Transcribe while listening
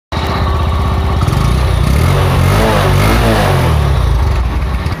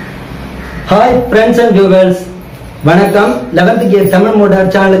Hi friends and viewers, வணக்கம். 11th gear Tamil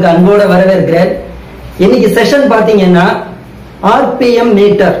motor சேனலுக்கு அன்போட வரவேற்கிறேன். இன்னைக்கு செஷன் பாத்தீங்கன்னா ஆர்பிஎம்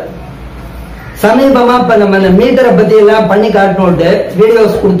மீட்டர். சமீபமா இப்ப நம்ம இந்த மீட்டரை பத்தி எல்லாம் பண்ணி காட்டணும்ட்டு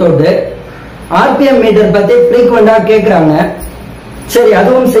வீடியோஸ் கொடுத்தோட்டு ஆர்பிஎம் மீட்டர் பத்தி ஃப்ரீக்வெண்டா கேக்குறாங்க. சரி,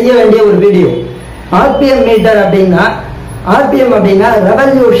 அதுவும் செய்ய வேண்டிய ஒரு வீடியோ. ஆர்பிஎம் மீட்டர் அப்படின்னா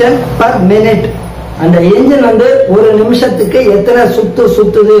ரெவல்யூஷன் பர் மினிட். அந்த என்ஜின் வந்து ஒரு நிமிஷத்துக்கு எத்தனை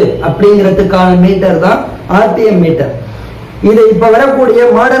சுத்துது அப்படிங்கிறதுக்கான மீட்டர் தான் ஆர்பிஎம் மீட்டர். இது இப்ப வரக்கூடிய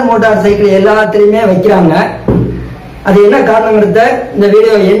மாடர்ன் மோட்டார் சைக்கிள் எல்லாத்திலையுமே வைக்கிறாங்க. அது என்ன காரணங்கிறத இந்த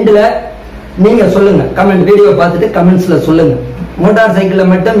வீடியோ எண்ட்ல நீங்க சொல்லுங்க. கமெண்ட் வீடியோ பார்த்துட்டு கமெண்ட்ஸ்ல சொல்லுங்க. மோட்டார் சைக்கிள்ல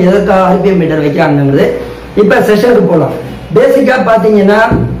மட்டும் எதற்காக ஆர்பிஎம் மீட்டர் வைக்கிறாங்கிறது. இப்ப செஷனுக்கு போலாம். பேசிக்கா பாத்தீங்கன்னா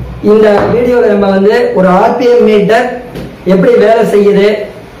இந்த வீடியோல நம்ம வந்து ஒரு ஆர்பிஎம் மீட்டர் எப்படி வேலை செய்யுது,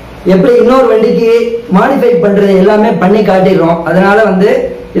 எப்படி இன்னொரு வண்டிக்கு மாடிஃபை பண்றது எல்லாமே பண்ணி காட்டிடுறோம். அதனால வந்து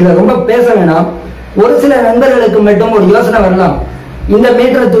இதுல ரொம்ப பேச வேணாம். ஒரு சில நண்பர்களுக்கு மட்டும் ஒரு யோசனை வரலாம், இந்த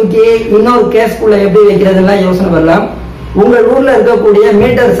மீட்டரை தூக்கி இன்னொரு கேஸ்குள்ள எப்படி வைக்கிறதுலாம் யோசனை வரலாம். உங்கள் ஊர்ல இருக்கக்கூடிய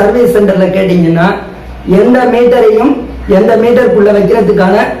மீட்டர் சர்வீஸ் சென்டர்ல கேட்டீங்கன்னா எந்த மீட்டரையும் எந்த மீட்டருக்குள்ள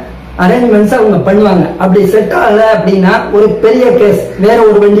வைக்கிறதுக்கான அரேஞ்ச்மெண்ட்ஸ் அவங்க பண்ணுவாங்க. அப்படி செட் ஆகல அப்படின்னா ஒரு பெரிய கேஸ், வேற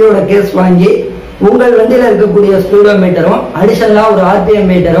ஒரு வண்டியோட கேஸ் வாங்கி உங்கள் வண்டியில இருக்கக்கூடிய ஸ்பீடோ மீட்டரும் அடிஷனலா ஒரு ஆர்பிஎம்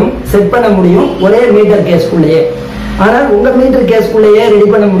மீட்டரும் செட் பண்ண முடியும் ஒரே மீட்டர் கேஸ்குள்ளேயே. ஆனால் உங்க மீட்டர் கேஸ்குள்ளேயே ரெடி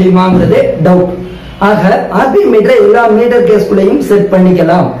பண்ண முடியுமாங்கிறது டவுட். ஆக ஆர்பிஎம் மீட்டரை எல்லா மீட்டர் கேஸ்குள்ளேயும் செட்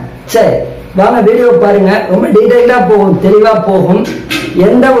பண்ணிக்கலாம். சரி, வாங்க வீடியோ பாருங்க. ரொம்ப டீடைலா போகும், தெளிவா போகும்.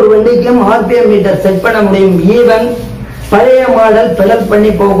 எந்த ஒரு வண்டிக்கும் ஆர்பிஎம் மீட்டர் செட் பண்ண முடியும். ஈவன் பழைய மாடல் பெடல்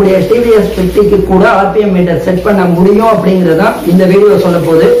பண்ணி போகக்கூடிய டிவிஎஸ் 50க்கு கூட ஆர்பிஎம் மீட்டர் செட் பண்ண முடியும் அப்படிங்கறதான் இந்த வீடியோ சொல்ல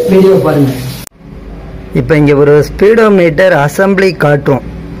போகுது. வீடியோ பாருங்க. இப்போ இங்கே ஒரு ஸ்பீடோமீட்டர் அசம்பிளி காட்டும்.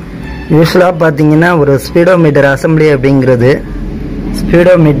 யூஸ்வலாக பார்த்தீங்கன்னா ஒரு ஸ்பீடோமீட்டர் அசம்பிளி அப்படிங்கிறது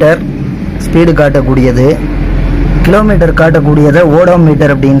ஸ்பீடோமீட்டர் ஸ்பீடு காட்டக்கூடியது, கிலோமீட்டர் காட்டக்கூடியதை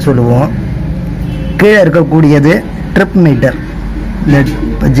ஓடோமீட்டர் அப்படின்னு சொல்லுவோம். கீழே இருக்கக்கூடியது ட்ரிப் மீட்டர். இந்த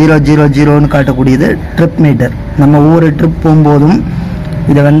 000ன்னு காட்டக்கூடியது ட்ரிப் மீட்டர். நம்ம ஒவ்வொரு ட்ரிப் போகும்போதும்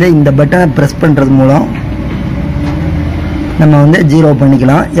இதை வந்து இந்த பட்டனை ப்ரெஸ் பண்ணுறது மூலம் நம்ம வந்து ஜீரோ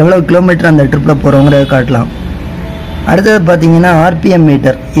பண்ணிக்கலாம். எவ்வளோ கிலோமீட்டர் அந்த ட்ரிப்பில் போகிறோங்கிறத காட்டலாம். அடுத்தது பார்த்தீங்கன்னா ஆர்பிஎம்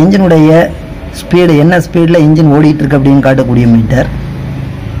மீட்டர், என்ஜினுடைய ஸ்பீடு, என்ன ஸ்பீடில் இன்ஜின் ஓடிட்டுருக்கு அப்படின்னு காட்டக்கூடிய மீட்டர்.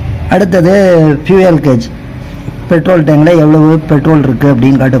 அடுத்தது ஃபியூயல் கேஜ், பெட்ரோல் டேங்கில் எவ்வளவு பெட்ரோல் இருக்குது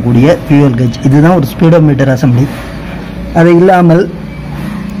அப்படின்னு காட்டக்கூடிய ஃபியூயல் கேஜ். இதுதான் ஒரு ஸ்பீடோ மீட்டர் அசம்பிளி. அது இல்லாமல்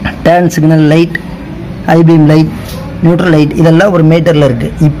turn signal light, ஐபீம் light, neutral light இதெல்லாம் ஒரு மீட்டரில்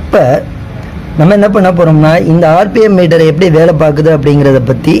இருக்குது. இப்போ நம்ம என்ன பண்ண போகிறோம்னா இந்த ஆர்பிஎம் மீட்டர் எப்படி வேலை பார்க்குது அப்படிங்கிறத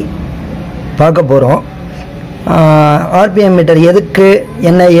பற்றி பார்க்க போகிறோம். ஆர்பிஎம் மீட்டர் எதுக்கு,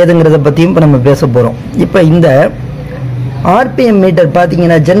 என்ன ஏதுங்கிறத பற்றியும் இப்போ நம்ம பேச போகிறோம். இப்போ இந்த ஆர்பிஎம் மீட்டர்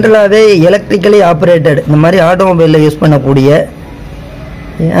பார்த்தீங்கன்னா ஜென்ரலாகவே எலக்ட்ரிக்கலி ஆப்ரேட்டட், இந்த மாதிரி ஆட்டோமொபைலில் யூஸ் பண்ணக்கூடிய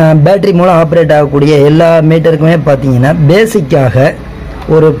பேட்டரி மூலம் ஆப்ரேட் ஆகக்கூடிய எல்லா மீட்டருக்குமே பார்த்தீங்கன்னா பேசிக்காக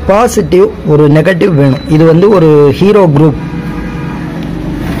ஒரு பாசிட்டிவ் ஒரு நெகட்டிவ் வேணும். இது வந்து ஒரு ஹீரோ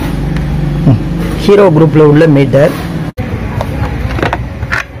குரூப்பில் உள்ள மீட்டர்.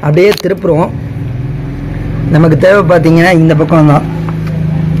 அப்படியே திருப்புறோம். நமக்கு தேவை பார்த்தீங்கன்னா இந்த பக்கம் தான்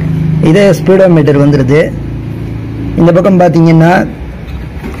இதே ஸ்பீடோ மீட்டர் வந்துடுது. இந்த பக்கம் பார்த்தீங்கன்னா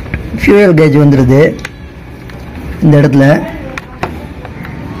ஃபியூயல் கேஜ் வந்துடுது இந்த இடத்துல.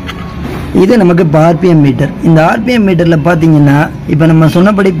 இது நமக்கு இப்போ ஆர்பிஎம் மீட்டர். இந்த ஆர்பிஎம் மீட்டரில் பார்த்தீங்கன்னா இப்போ நம்ம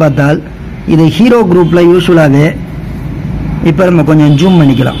சொன்னபடி பார்த்தால் இது ஹீரோ குரூப்பில் யூஸ்வலாகவே, இப்போ நம்ம கொஞ்சம் ஜூம்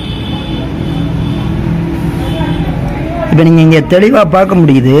பண்ணிக்கலாம். இப்போ நீங்கள் இங்கே தெளிவாக பார்க்க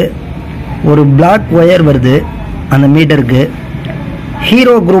முடியுது, ஒரு பிளாக் ஒயர் வருது அந்த மீட்டருக்கு.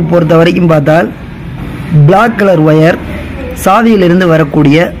 ஹீரோ குரூப் பொறுத்த வரைக்கும் பார்த்தால் பிளாக் கலர் ஒயர் சாவியிலிருந்து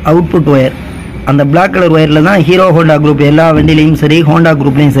வரக்கூடிய அவுட்புட் ஒயர். அந்த பிளாக் கலர் ஒயரில் தான் ஹீரோ ஹோண்டா குரூப் எல்லா வண்டிலையும் சரி, ஹோண்டா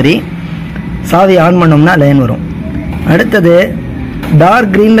குரூப்லேயும் சரி, சாவி ஆன் பண்ணோம்னா லைன் வரும். அடுத்தது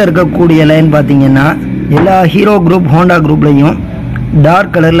டார்க் க்ரீனில் இருக்கக்கூடிய லைன் பார்த்தீங்கன்னா எல்லா ஹீரோ குரூப் ஹோண்டா குரூப்லேயும்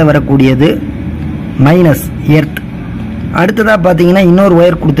டார்க் கலரில் வரக்கூடியது மைனஸ் எர்த். அடுத்ததாக பார்த்தீங்கன்னா இன்னொரு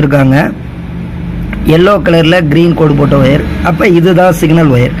ஒயர் கொடுத்துருக்காங்க, எல்லோ கலரில் க்ரீன் கோடு போட்ட ஒயர். அப்போ இதுதான்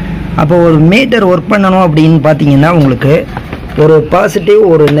சிக்னல் ஒயர். அப்போ ஒரு மீட்டர் ஒர்க் பண்ணணும் அப்படின்னு பார்த்தீங்கன்னா உங்களுக்கு ஒரு பாசிட்டிவ்,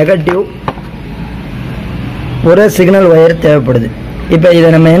 ஒரு நெகட்டிவ், ஒரு சிக்னல் ஒயர் தேவைப்படுது. இப்போ இதை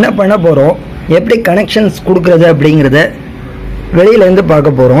நம்ம என்ன பண்ண போகிறோம், எப்படி கனெக்ஷன்ஸ் கொடுக்குறது அப்படிங்கிறத வெளியிலேருந்து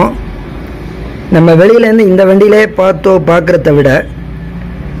பார்க்க போகிறோம். நம்ம வெளியிலேருந்து இந்த வண்டியிலே பார்க்குறத விட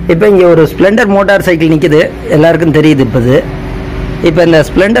இப்போ இங்கே ஒரு ஸ்ப்ளெண்டர் மோட்டார் சைக்கிள் நிற்குது, எல்லாருக்கும் தெரியுது. இப்போ இந்த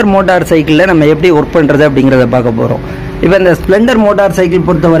ஸ்ப்ளெண்டர் மோட்டார் சைக்கிளில் நம்ம எப்படி ஒர்க் பண்ணுறது அப்படிங்கிறத பார்க்க போகிறோம். இப்போ இந்த ஸ்ப்ளெண்டர் மோட்டார் சைக்கிள்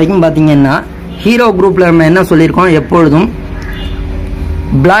பொறுத்த வரைக்கும் பார்த்தீங்கன்னா ஹீரோ குரூப்பில் நம்ம என்ன சொல்லியிருக்கோம், எப்பொழுதும்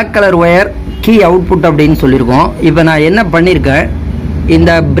black color wire key output அப்படின்னு சொல்லியிருக்கோம். இப்போ நான் என்ன பண்ணியிருக்கேன்,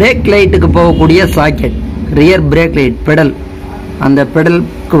 இந்த பிரேக் லைட்டுக்கு போகக்கூடிய socket, rear break light pedal, அந்த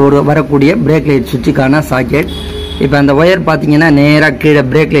பெடலுக்கு வரக்கூடிய பிரேக் லைட் சுவிட்சுக்கான சாக்கெட். இப்போ அந்த ஒயர் பார்த்தீங்கன்னா நேராக கீழே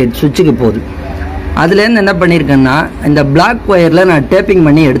பிரேக் லைட் சுவிட்சுக்கு போகுது. அதுலேருந்து என்ன பண்ணியிருக்கேன்னா, இந்த பிளாக் ஒயரில் நான் டேப்பிங்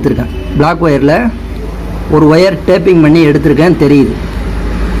பண்ணி எடுத்திருக்கேன். பிளாக் ஒயரில் ஒரு ஒயர் டேப்பிங் பண்ணி எடுத்திருக்கேன், தெரியுது.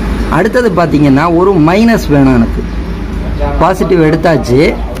 அடுத்தது பார்த்தீங்கன்னா ஒரு மைனஸ் வேணும் எனக்கு. பாசிட்டிவ் எடுத்தாச்சு,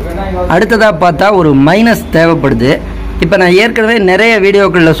 அடுத்ததாக பார்த்தா ஒரு மைனஸ் தேவைப்படுது. இப்போ நான் ஏற்கனவே நிறைய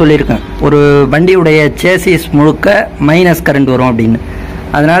வீடியோக்களில் சொல்லியிருக்கேன், ஒரு வண்டியுடைய சேசிஸ் முழுக்க மைனஸ் கரண்ட் வரும் அப்படின்னு.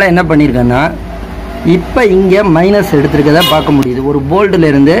 அதனால் என்ன பண்ணியிருக்கேன்னா, இப்போ இங்கே மைனஸ் எடுத்துருக்கதை பார்க்க முடியுது. ஒரு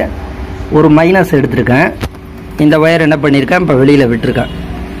போல்டிலேருந்து ஒரு மைனஸ் எடுத்திருக்கேன். இந்த ஒயர் என்ன பண்ணியிருக்கேன், இப்போ வெளியில் விட்டுருக்கேன்.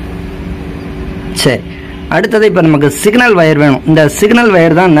 சரி, அடுத்தது இப்போ நமக்கு சிக்னல் ஒயர் வேணும். இந்த சிக்னல்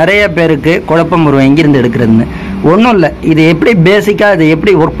ஒயர் தான் நிறைய பேருக்கு குழப்பம் வரும், எங்கிருந்து எடுக்கிறதுன்னு. ஒன்றும் இல்லை, இது எப்படி பேசிக்காக இது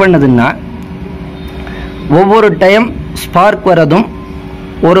எப்படி ஒர்க் பண்ணுதுன்னா, ஒவ்வொரு டைம் ஸ்பார்க் வரதும்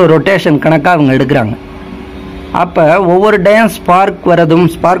ஒரு ரொட்டேஷன் கணக்காக அவங்க எடுக்கிறாங்க. அப்போ ஒவ்வொரு டைம் ஸ்பார்க் வரதும்,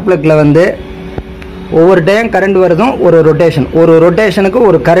 ஸ்பார்க் ப்ளக்கில் வந்து ஒவ்வொரு டைம் கரண்ட் வரதும் ஒரு ரொட்டேஷன், ஒரு ரொட்டேஷனுக்கு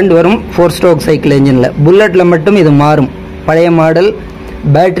ஒரு கரண்ட் வரும் 4 ஸ்ட்ரோக் சைக்கிள் என்ஜினில். புல்லட்டில் மட்டும் இது மாறும். பழைய மாடல்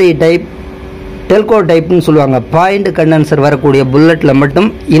பேட்டரி டைப், டெல்கோ டைப்னு சொல்லுவாங்க, பாயிண்ட் கண்டென்சர் வரக்கூடிய புல்லட்டில் மட்டும்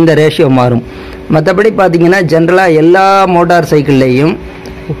இந்த ரேஷியோ மாறும். மற்றபடி பார்த்தீங்கன்னா ஜென்ரலாக எல்லா மோட்டார் சைக்கிள்லேயும்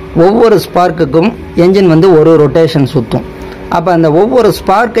ஒவ்வொரு ஸ்பார்க்குக்கும் என்ஜின் வந்து ஒரு ரொட்டேஷன் சுற்றும். அப்போ அந்த ஒவ்வொரு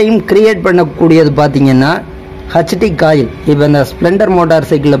ஸ்பார்க்கையும் கிரியேட் பண்ணக்கூடியது பார்த்தீங்கன்னா ஹச்டி காயில். இப்போ இந்த ஸ்ப்ளெண்டர் மோட்டார்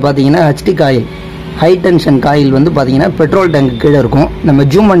சைக்கிளில் பார்த்தீங்கன்னா HD coil, high tension coil வந்து பார்த்தீங்கன்னா பெட்ரோல் டேங்க் கீழே இருக்கும். நம்ம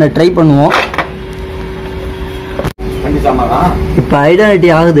ஜூம் பண்ண ட்ரை பண்ணுவோம். இப்போ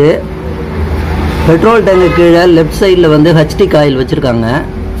ஐடென்டிட்டி ஆகுது. பெட்ரோல் டேங்கு கீழே லெஃப்ட் சைடில் வந்து ஹச்டி காயில் வச்சுருக்காங்க.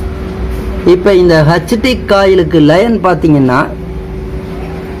 இப்போ இந்த ஹச்டி காயிலுக்கு லைன் பார்த்தீங்கன்னா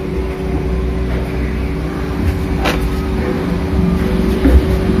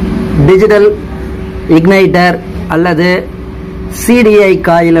டிஜிட்டல் இக்னைட்டர் அல்லது சிடிஐ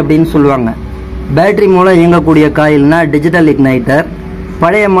காயில் அப்படின்னு சொல்லுவாங்க. பேட்டரி மூலம் இயங்கக்கூடிய காயில்னா டிஜிட்டல் இக்னைட்டர்.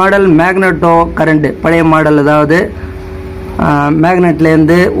 பழைய மாடல் மேக்னெட்டோ கரண்ட், பழைய மாடல் அதாவது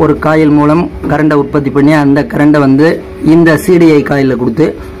மேக்னெட்லேருந்து ஒரு காயில் மூலம் கரண்டை உற்பத்தி பண்ணி அந்த கரண்டை வந்து இந்த சிடிஐ காயிலில் கொடுத்து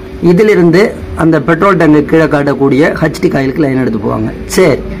இதிலிருந்து அந்த பெட்ரோல் டேங்கு கீழே காட்டக்கூடிய ஹச்டி காயிலுக்கு லைன் எடுத்து போவாங்க.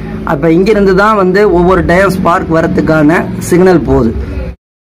 சரி, அப்போ இங்கிருந்து தான் வந்து ஒவ்வொரு டைம் ஸ்பார்க் வரத்துக்கான சிக்னல் போகுது.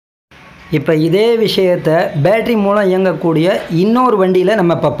 இப்போ இதே விஷயத்தை பேட்டரி மூலம் இயங்கக்கூடிய இன்னொரு வண்டியில்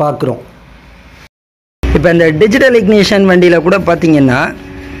நம்ம இப்போ பார்க்குறோம். இப்போ இந்த டிஜிட்டல் இக்னிஷன் வண்டியில் கூட பார்த்தீங்கன்னா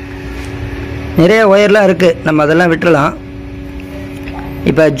நிறைய ஒயர்லாம் இருக்குது, நம்ம அதெல்லாம் விட்டுறலாம்.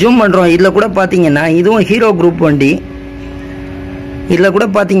 இப்போ ஜூம் பண்ணுறோம். இதில் கூட பார்த்தீங்கன்னா இதுவும் ஹீரோ குரூப் வண்டி. இதில் கூட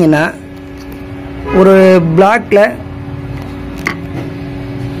பார்த்தீங்கன்னா ஒரு பிளாக்ல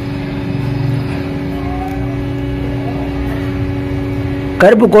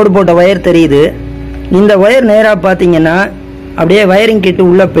கருப்பு கோடு போட்ட ஒயர் தெரியுது. இந்த ஒயர் நேராக பார்த்தீங்கன்னா அப்படியே வயரிங் கிட்டு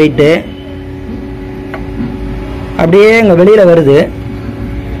உள்ளே போயிட்டு அப்படியே இங்கே வெளியில் வருது.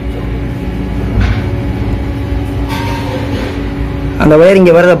 அந்த ஒயர்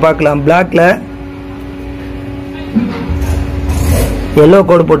இங்கே வரதை பார்க்கலாம். பிளாக்ல எல்லோ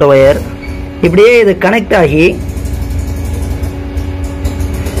கோடு போட்ட ஒயர் இப்படியே இது கனெக்ட் ஆகி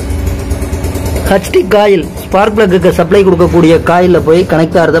ஹச்டி காயில், ஸ்பார்க் பிளக்குக்கு சப்ளை கொடுக்கக்கூடிய காயிலில் போய்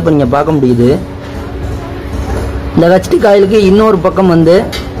கனெக்ட் ஆகிறத இப்போ நீங்கள் பார்க்க முடியுது. இந்த ஹச்டி காயிலுக்கு இன்னொரு பக்கம் வந்து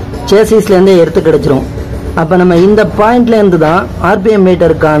சேசிஸ்லேருந்தே எடுத்து கிடச்சிரும். அப்போ நம்ம இந்த பாயிண்ட்லேருந்து தான் ஆர்பிஎம்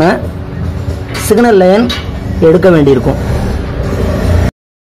மீட்டருக்கான சிக்னல் லைன் எடுக்க வேண்டியிருக்கும்.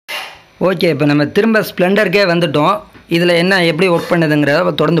 ஓகே, இப்போ நம்ம திரும்ப ஸ்ப்ளெண்டருக்கே வந்துட்டோம். இதில் என்ன எப்படி ஒர்க்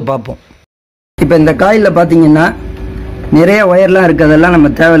பண்ணுதுங்கிறத தொடர்ந்து பார்ப்போம். இப்போ இந்த காயிலில் பார்த்தீங்கன்னா நிறைய ஒயர்லாம் இருக்குது, அதெல்லாம்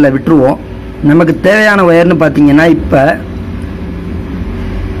நம்ம தேவையில்லை, விட்டுருவோம். நமக்கு தேவையான ஒயர்னு பார்த்தீங்கன்னா இப்போ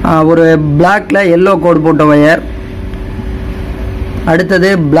ஒரு பிளாக்ல எல்லோ கோடு போட்ட ஒயர், அடுத்தது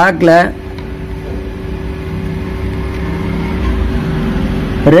பிளாக்ல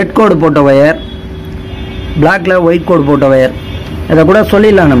ரெட் கோடு போட்ட ஒயர், பிளாக்ல ஒயிட் கோடு போட்ட ஒயர். இதை கூட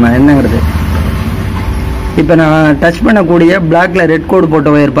சொல்லிடலாம் நம்ம என்னங்கிறது. இப்போ நான் டச் பண்ணக்கூடிய பிளாக்ல ரெட் கோடு போட்ட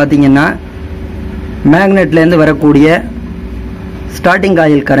ஒயர் பார்த்தீங்கன்னா மேக்னெட்லேருந்து வரக்கூடிய ஸ்டார்டிங்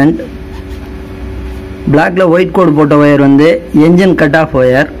காயில் கரண்ட். பிளாக்ல ஒயிட் கோடு போட்ட ஒயர் வந்து என்ஜின் கட் ஆஃப்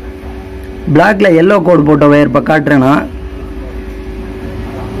ஒயர். பிளாக்ல எல்லோ கோடு போட்ட ஒயர் இப்போ காட்டுறேன்னா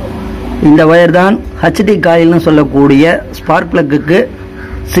இந்த ஒயர் தான் ஹச்டி காயில்னு சொல்லக்கூடிய ஸ்பார்க் பிளக்குக்கு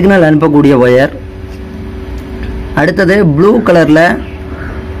சிக்னல் அனுப்பக்கூடிய ஒயர். அடுத்தது ப்ளூ கலரில்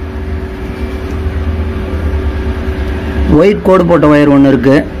ஒயிட் கோடு போட்ட ஒயர் ஒன்று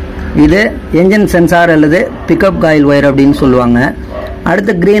இருக்குது. இது என்ஜின் சென்சார் அல்லது பிக்கப் காயில் ஒயர் அப்படின்னு சொல்லுவாங்க.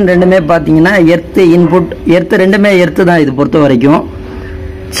 அடுத்து கிரீன் ரெண்டுமே பார்த்தீங்கன்னா எர்த்து இன்புட், எர்த்து ரெண்டுமே எர்த்து தான் இது பொறுத்த வரைக்கும்.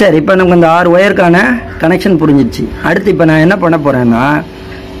 சரி, இப்போ நமக்கு இந்த 6 ஒயருக்கான கனெக்ஷன் புரிஞ்சிடுச்சு. அடுத்து இப்போ நான் என்ன பண்ண போகிறேன்னா,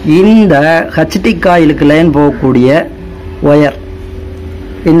 இந்த ஹச்டி காயிலுக்கு லைன் போகக்கூடிய ஒயர்,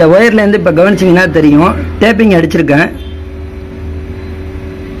 இந்த ஒயர்லேருந்து இப்போ கவனிச்சிங்கன்னா தெரியும், டேப்பிங் அடிச்சிருக்கேன்.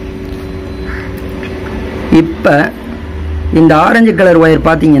 இப்போ இந்த ஆரஞ்சு கலர் ஒயர்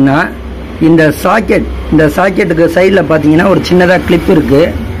பார்த்தீங்கன்னா இந்த சாக்கெட்டுக்கு சைடில் பார்த்தீங்கன்னா ஒரு சின்னதாக கிளிப் இருக்குது.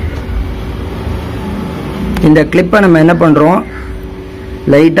 இந்த கிளிப்பை நம்ம என்ன பண்ணுறோம்,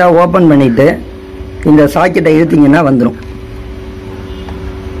 லைட்டாக ஓப்பன் பண்ணிவிட்டு இந்த சாக்கெட்டை இழுத்தீங்கன்னா வந்துடும்.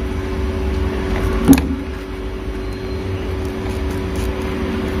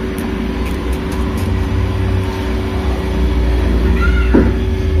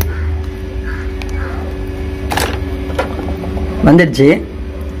 வந்துடுச்சு.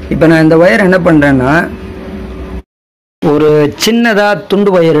 இப்போ நான் இந்த ஒயர் என்ன பண்ணுறேன்னா, ஒரு சின்னதாக துண்டு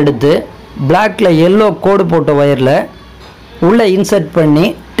ஒயர் எடுத்து பிளாக்ல எல்லோ கோடு போட்ட ஒயரில் உள்ளே இன்சர்ட் பண்ணி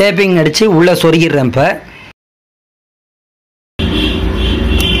டேப்பிங் அடித்து உள்ளே சொருகிடுறேன்.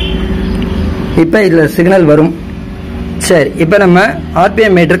 இப்போ இதில் சிக்னல் வரும். சரி, இப்போ நம்ம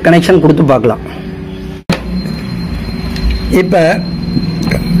ஆர்பிஎம் மீட்டர் கனெக்ஷன் கொடுத்து பார்க்கலாம். இப்போ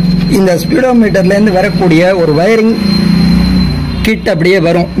இந்த ஸ்பீடோ மீட்டர்லேருந்து வரக்கூடிய ஒரு வயரிங் கிட் அப்படியே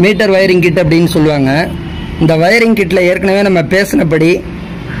வரும், மீட்டர் வயரிங் கிட் அப்படின்னு சொல்லுவாங்க. இந்த வயரிங் கிட்டில் ஏற்கனவே நம்ம பேசினபடி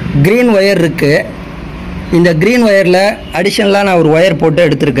க்ரீன் ஒயர் இருக்குது. இந்த க்ரீன் ஒயரில் அடிஷனலாக நான் ஒரு ஒயர் போட்டு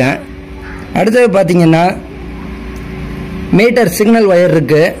எடுத்திருக்கேன். அடுத்தது பார்த்திங்கன்னா மீட்டர் சிக்னல் ஒயர்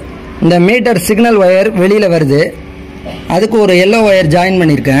இருக்குது. இந்த மீட்டர் சிக்னல் ஒயர் வெளியில் வருது, அதுக்கு ஒரு எல்லோ ஒயர் ஜாயின்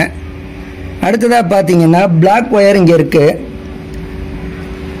பண்ணியிருக்கேன். அடுத்ததாக பார்த்திங்கன்னா பிளாக் ஒயர் இங்கே இருக்குது.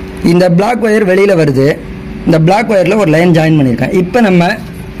 இந்த பிளாக் ஒயர் வெளியில் வருது, இந்த பிளாக் ஒயரில் ஒரு லைன் ஜாயின் பண்ணியிருக்கேன். இப்போ நம்ம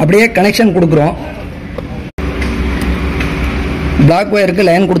அப்படியே கனெக்ஷன் கொடுக்குறோம். பிளாக் ஒயருக்கு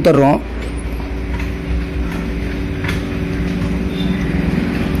லைன் கொடுத்துட்றோம்.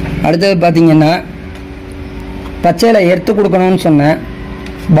 அடுத்தது பார்த்தீங்கன்னா பச்சையில் எர்த்து கொடுக்கணும்னு சொன்னேன்.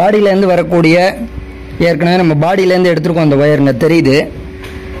 பாடியிலேருந்து வரக்கூடிய, ஏற்கனவே நம்ம பாடியிலேருந்து எடுத்துருக்கோம் அந்த ஒயருங்க தெரியுது,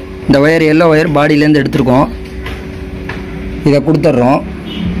 இந்த ஒயர் எல்லோ ஒயர் பாடியிலேருந்து எடுத்துருக்கோம். இதை கொடுத்துட்றோம்.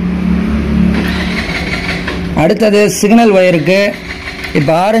 அடுத்தது சிக்னல் ஒயருக்கு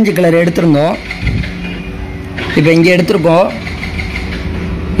இப்போ ஆரஞ்சு கலர் எடுத்திருந்தோம், இப்போ இங்கே எடுத்திருக்கோம்.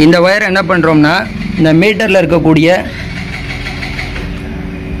 இந்த ஒயரை என்ன பண்ணுறோம்னா, இந்த மீட்டரில் இருக்கக்கூடிய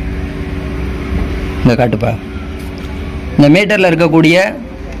இந்த காட்டுப்பா, இந்த மீட்டரில் இருக்கக்கூடிய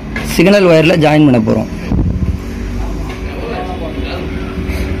சிக்னல் ஒயரில் ஜாயின் பண்ண போகிறோம்.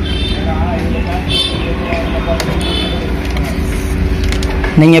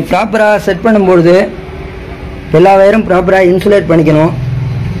 நீங்கள் ப்ராப்பராக செட் பண்ணும்பொழுது எல்லா வயரும் ப்ராப்பராக இன்சுலேட் பண்ணிக்கணும்.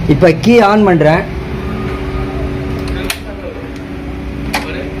 இப்போ கீ ஆன் பண்ணுறேன்.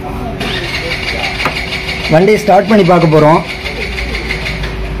 வண்டி ஸ்டார்ட் பண்ணி பார்க்க போகிறோம்.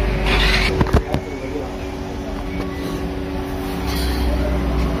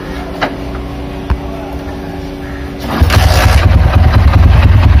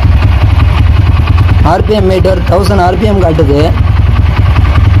 ஆர்பிஎம் மீட்டர் 1000 ஆர்பிஎம் காட்டுது.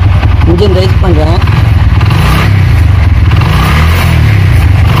 இன்ஜின் ரைஸ் பண்ணுறேன்.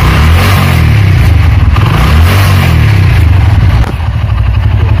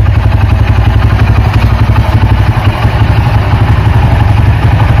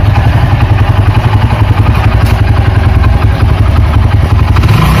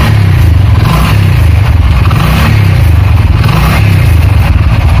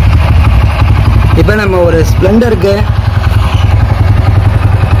 இப்போ நம்ம ஒரு ஸ்ப்ளெண்டருக்கு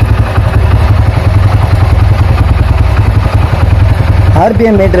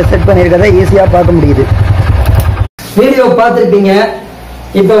ஆர்பிஎம் மீட்டர் செட் பண்ணியிருக்கிறத ஈஸியாக பார்க்க முடியுது. வீடியோ பார்த்துருப்பீங்க.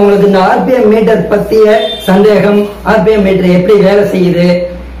 இப்போ உங்களுக்கு இந்த ஆர்பிஎம் மீட்டர் பற்றிய சந்தேகம், ஆர்பிஎம் மீட்டர் எப்படி வேலை செய்யுது,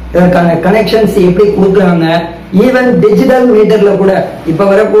 இதற்கான கனெக்ஷன்ஸ் எப்படி கொடுக்குறாங்க, ஈவன் டிஜிட்டல் மீட்டர்ல கூட, இப்போ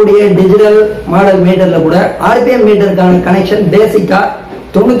வரக்கூடிய டிஜிட்டல் மாடல் மீட்டர்ல கூட ஆர்பிஎம் மீட்டருக்கான கனெக்ஷன் பேசிக்கா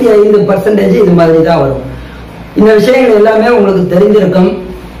 95% இது மாதிரி தான் வரும். இந்த விஷயங்கள் எல்லாமே உங்களுக்கு தெரிஞ்சிருக்கும்.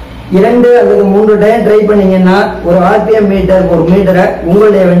 2 அல்லது 3 டைம் ட்ரை பண்ணீங்கன்னா ஒரு ஆர்பிஎம் மீட்டர், ஒரு மீட்டரை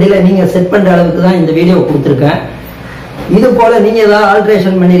உங்களுடைய வண்டியில நீங்க செட் பண்ற அளவுக்கு தான் இந்த வீடியோ கொடுத்துருக்கேன். இது போல நீங்க ஏதாவது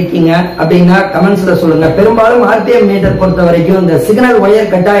ஆல்ட்ரேஷன் பண்ணிருக்கீங்க அப்படின்னா கமெண்ட்ஸ்ல சொல்லுங்க. பெரும்பாலும் ஆர்பிஎம் மீட்டர் பொறுத்த வரைக்கும் இந்த சிக்னல்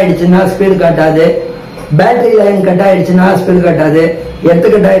ஒயர் கட் ஆயிடுச்சுன்னா ஸ்பீடு காட்டாது, பேட்டரி லைன் கட் ஆயிடுச்சுன்னா ஸ்பீடு காட்டாது, எர்த்து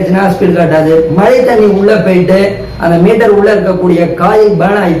கட் ஆயிடுச்சுன்னா ஸ்பீடு காட்டாது, மழை தண்ணி உள்ள போயிட்டு அந்த மீட்டர் உள்ள இருக்கக்கூடிய காயில்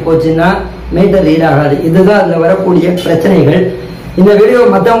பேர்ன் ஆகி போச்சுன்னா மீட்டர் ரீட் ஆகாது. இதுதான் அதுல வரக்கூடிய பிரச்சனைகள். இந்த வீடியோ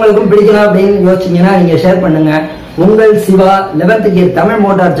மற்றவங்களுக்கும் பிடிக்கலாம் அப்படின்னு யோசிச்சீங்கன்னா நீங்க ஷேர் பண்ணுங்க. உங்கள் Siva 11th gear Tamil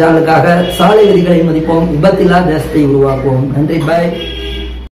motor சேனலுக்காக சாலை விதிகளை மதிப்போம், விபத்தில்லா தேசத்தை உருவாக்குவோம். நன்றி, பாய்.